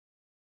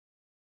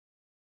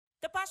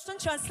The Passion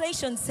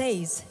Translation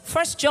says,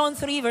 1 John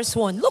 3 verse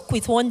 1, look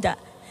with wonder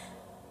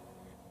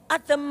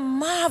at the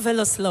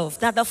marvelous love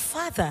that the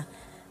Father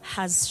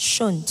has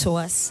shown to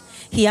us.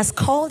 He has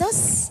called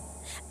us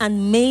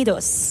and made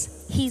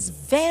us his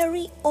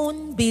very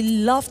own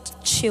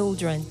beloved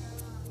children.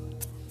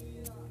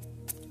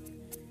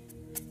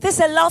 This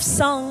is a love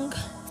song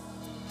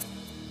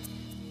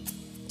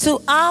to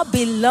our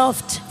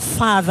beloved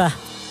Father.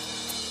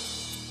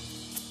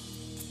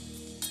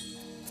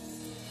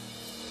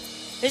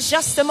 It's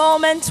just a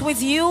moment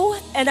with you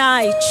and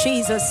I,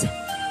 Jesus.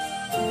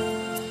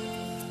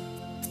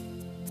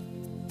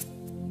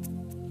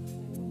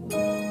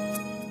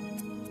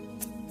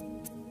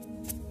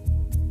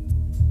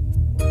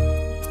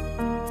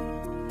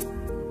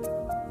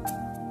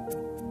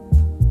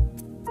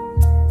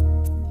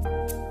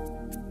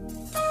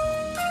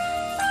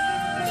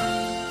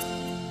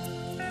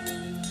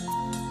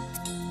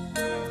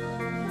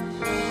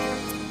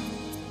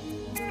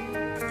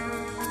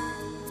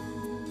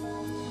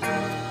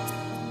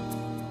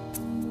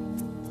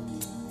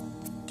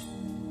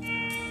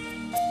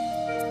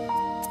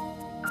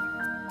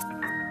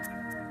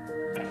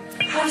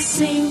 I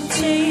sing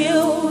to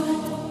you,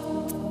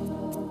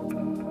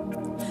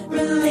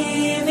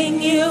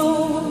 believing you,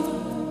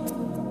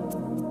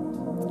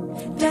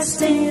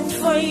 destined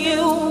for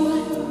you.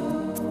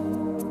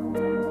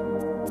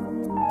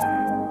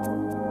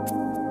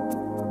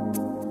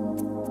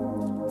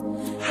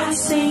 I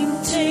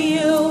sing to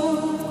you,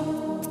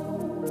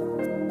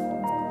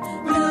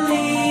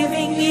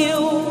 believing you,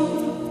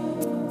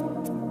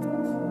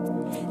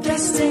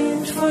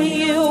 destined for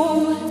you.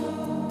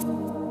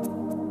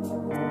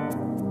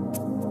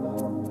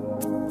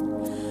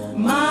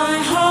 My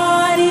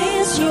heart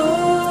is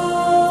yours,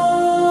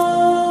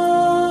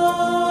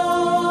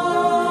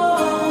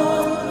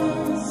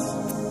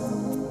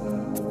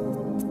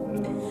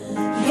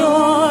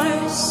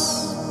 yours.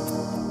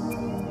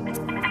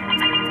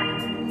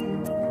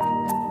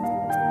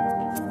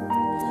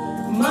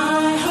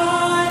 My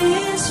heart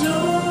is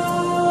yours,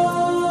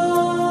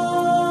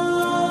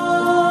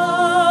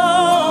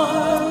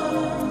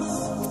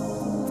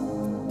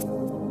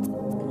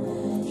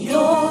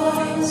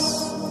 yours.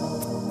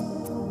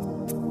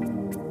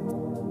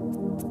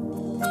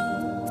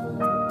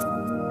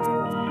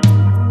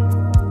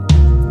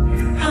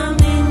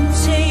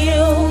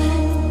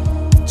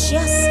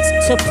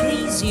 To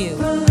please you,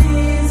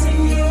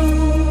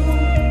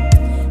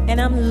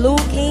 and I'm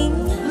looking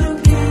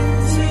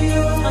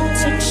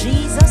unto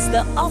Jesus,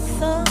 the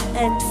author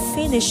and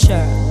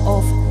finisher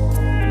of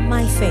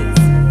my faith.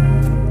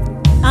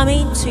 I'm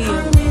into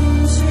you,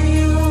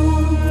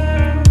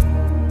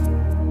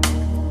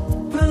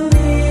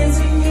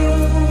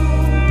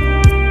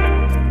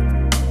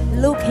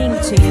 looking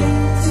to you.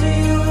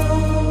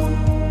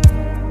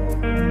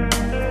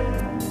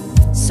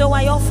 So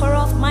I offer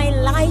up my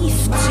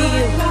life to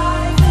you.